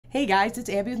Hey guys, it's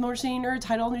Abby with MotorCityNerds.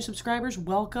 Hi to all new subscribers.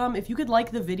 Welcome. If you could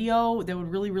like the video, that would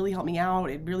really help me out.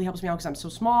 It really helps me out because I'm so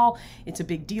small. It's a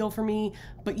big deal for me.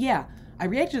 But yeah, I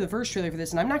reacted to the first trailer for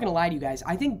this, and I'm not going to lie to you guys.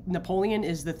 I think Napoleon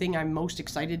is the thing I'm most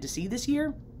excited to see this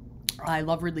year. I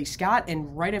love Ridley Scott,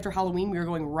 and right after Halloween, we were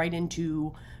going right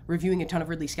into reviewing a ton of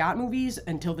Ridley Scott movies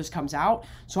until this comes out.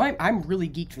 So I'm really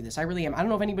geeked for this. I really am. I don't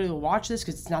know if anybody will watch this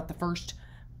because it's not the first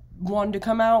one to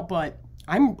come out, but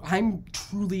I'm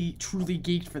truly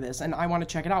geeked for this, and I want to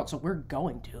check it out, so we're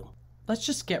going to. Let's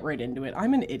just get right into it.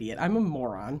 I'm an idiot. I'm a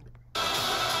moron.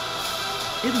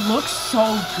 It looks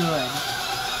so good.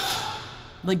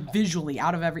 Like, visually,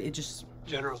 out of it just...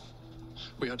 General,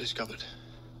 we are discovered.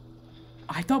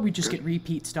 I thought we'd just get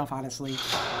repeat stuff, honestly.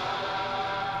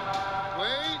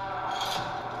 Wait!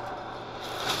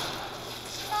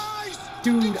 Nice!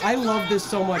 Dude, I love this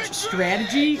so much.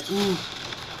 Strategy? Ooh.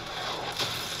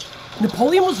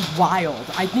 Napoleon was wild.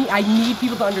 I need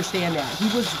people to understand that. He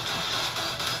was...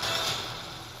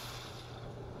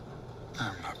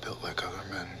 I'm not built like other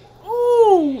men.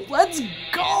 Ooh, let's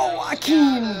go,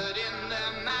 Joaquin! Move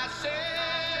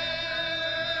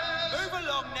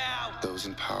along now! Those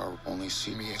in power only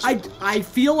see me as I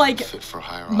feel like fit for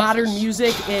higher modern office.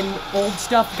 music and old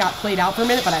stuff got played out for a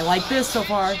minute, but I like this so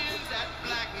far.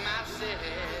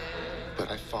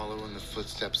 But I follow in the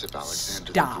footsteps of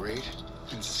Alexander Stop. the Great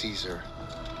and Caesar.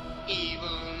 Evil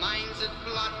minds and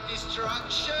blood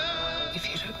destruction. If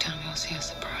you look down, you'll see a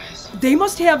surprise. They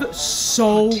must have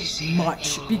so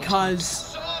much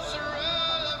because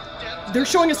they're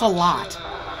showing us a lot.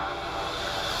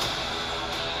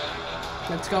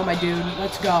 Let's go, my dude.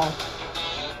 Let's go.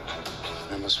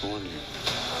 I must warn you,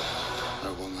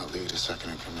 I will not lead a second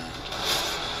in command.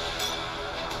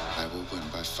 I will win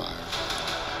by fire.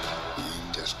 I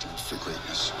am destined for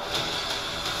greatness.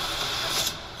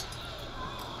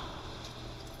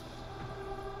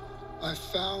 I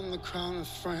found the crown of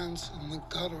France in the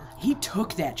gutter. He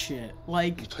took that shit.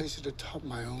 Like, And placed it atop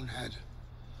my own head.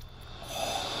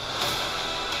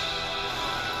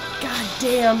 god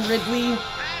damn, Ridley. You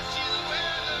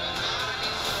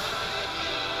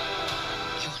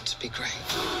want to be great?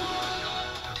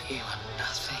 Do you want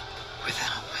nothing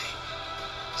without me?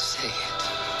 Say it.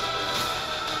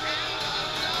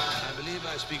 I believe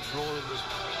I speak for all of us.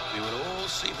 We will all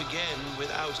sleep again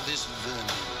without this vermin.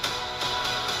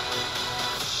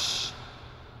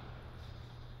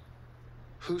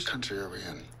 Whose country are we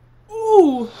in?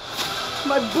 Ooh,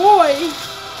 my boy.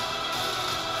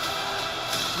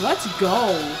 Let's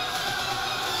go.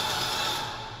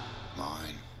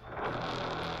 Mine.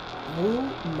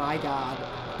 Oh my god.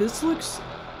 This looks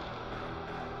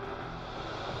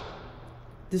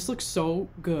so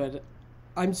good.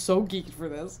 I'm so geeked for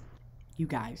this. You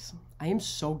guys, I am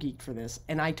so geeked for this.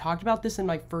 And I talked about this in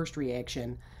my first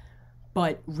reaction,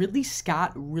 but Ridley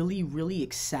Scott really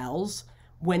excels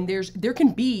when there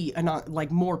can be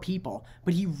like more people,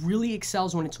 but he really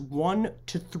excels when it's 1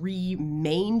 to 3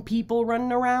 main people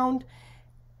running around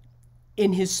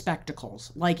in his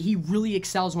spectacles. Like, he really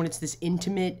excels when it's this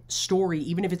intimate story,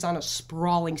 even if it's on a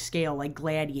sprawling scale like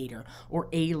Gladiator or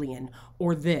Alien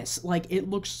or this. Like, it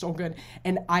looks so good.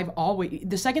 And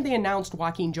the second they announced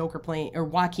Joaquin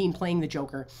playing the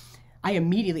Joker, I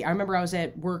remember I was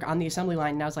at work on the assembly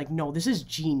line and I was like, no, this is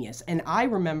genius. And I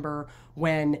remember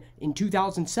when in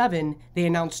 2007 they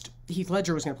announced Heath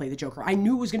Ledger was going to play the Joker. I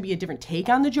knew it was going to be a different take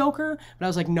on the Joker, but I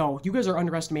was like, no, you guys are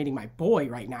underestimating my boy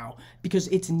right now, because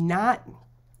it's not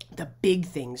the big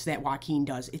things that Joaquin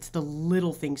does. It's the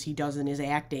little things he does in his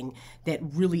acting that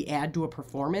really add to a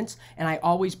performance. And I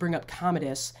always bring up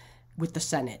Commodus with the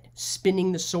Senate,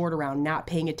 spinning the sword around, not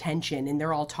paying attention, and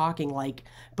they're all talking like,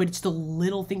 but it's the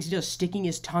little things he does, sticking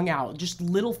his tongue out, just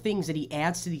little things that he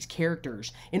adds to these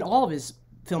characters in all of his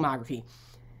filmography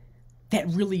that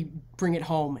really bring it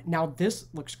home. Now, this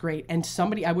looks great, and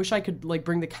I wish I could, like,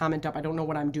 bring the comment up. I don't know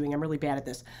what I'm doing. I'm really bad at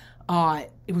this.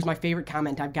 It was my favorite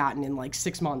comment I've gotten in, like,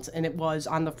 6 months, and it was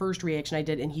on the first reaction I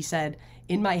did, and he said,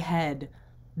 in my head,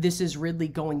 this is Ridley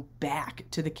going back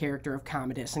to the character of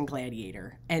Commodus and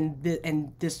Gladiator. And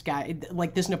this guy,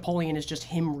 like, this Napoleon is just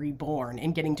him reborn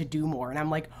and getting to do more. And I'm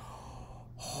like,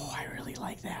 oh, I really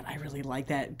like that. I really like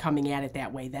that, coming at it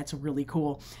that way. That's really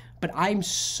cool. But I'm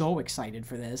so excited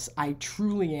for this. I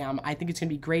truly am. I think it's going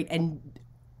to be great. And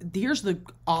here's the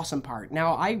awesome part.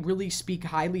 Now, I really speak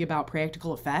highly about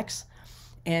practical effects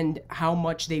and how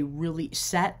much they really,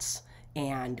 sets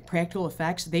and practical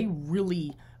effects, they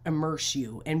really immerse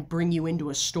you and bring you into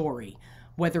a story,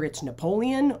 whether it's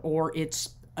Napoleon or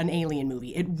it's an Alien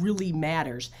movie. It really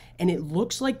matters, and it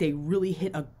looks like they really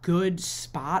hit a good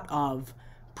spot of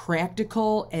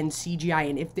practical and CGI.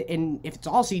 And if it's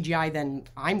all CGI, then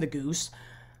I'm the goose.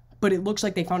 But it looks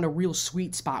like they found a real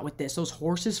sweet spot with this. Those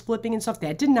horses flipping and stuff,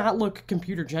 that did not look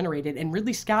computer generated. And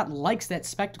Ridley Scott likes that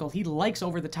spectacle. He likes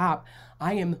over the top.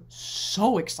 I am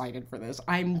so excited for this.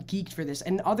 I'm geeked for this.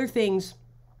 And other things,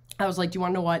 I was like, do you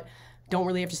want to know what? Don't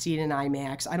really have to see it in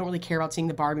IMAX. I don't really care about seeing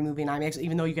the Barbie movie in IMAX,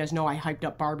 even though you guys know I hyped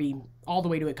up Barbie all the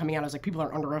way to it coming out. I was like, people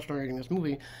are underestimating this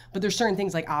movie. But there's certain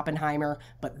things like Oppenheimer.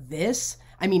 But this,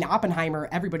 I mean, Oppenheimer,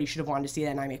 everybody should have wanted to see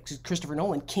that in IMAX. Christopher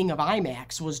Nolan, king of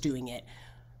IMAX, was doing it.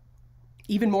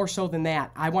 Even more so than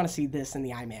that, I want to see this in the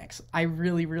IMAX. I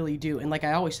really, really do. And like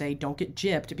I always say, don't get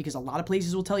gypped, because a lot of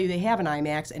places will tell you they have an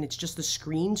IMAX and it's just the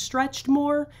screen stretched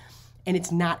more, and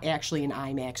it's not actually an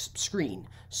IMAX screen.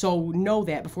 So know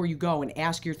that before you go, and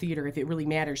ask your theater if it really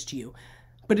matters to you.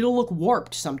 But it'll look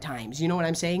warped sometimes, you know what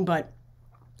I'm saying? But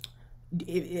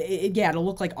yeah, it'll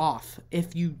look like off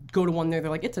if you go to one there.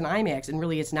 They're like, it's an IMAX, and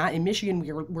really it's not. In Michigan,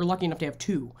 we're lucky enough to have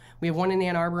two. We have one in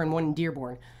Ann Arbor and one in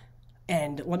Dearborn.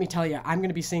 And let me tell you, I'm going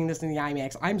to be seeing this in the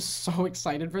IMAX. I'm so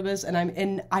excited for this.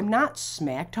 And I'm not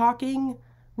smack talking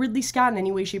Ridley Scott in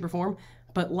any way, shape, or form.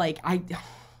 But like, I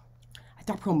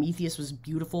thought Prometheus was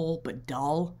beautiful but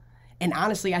dull. And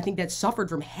honestly, I think that suffered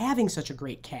from having such a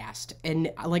great cast.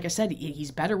 And like I said,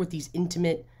 he's better with these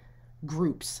intimate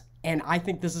groups. And I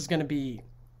think this is going to be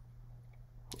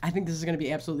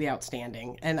absolutely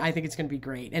outstanding, and I think it's going to be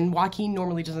great. And Joaquin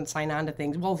normally doesn't sign on to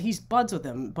things. Well, he's buds with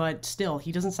him, but still,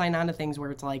 he doesn't sign on to things where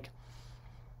it's like,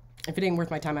 if it ain't worth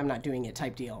my time, I'm not doing it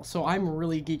type deal. So I'm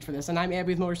really geeked for this, and I'm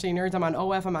Abby with MotorCityNerds. I'm on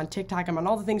OF, I'm on TikTok, I'm on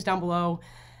all the things down below,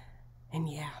 and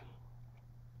yeah.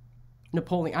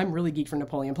 Napoleon, I'm really geeked for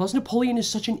Napoleon. Plus, Napoleon is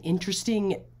such an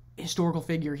interesting historical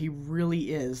figure. He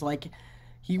really is. Like,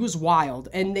 he was wild,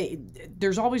 and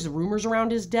there's always rumors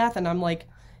around his death, and I'm like,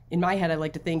 in my head, I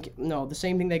like to think, no, the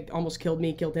same thing that almost killed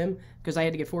me killed him, because I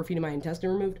had to get 4 feet of my intestine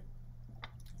removed.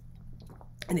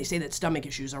 And they say that stomach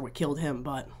issues are what killed him,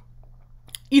 but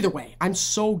either way, I'm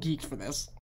so geeked for this.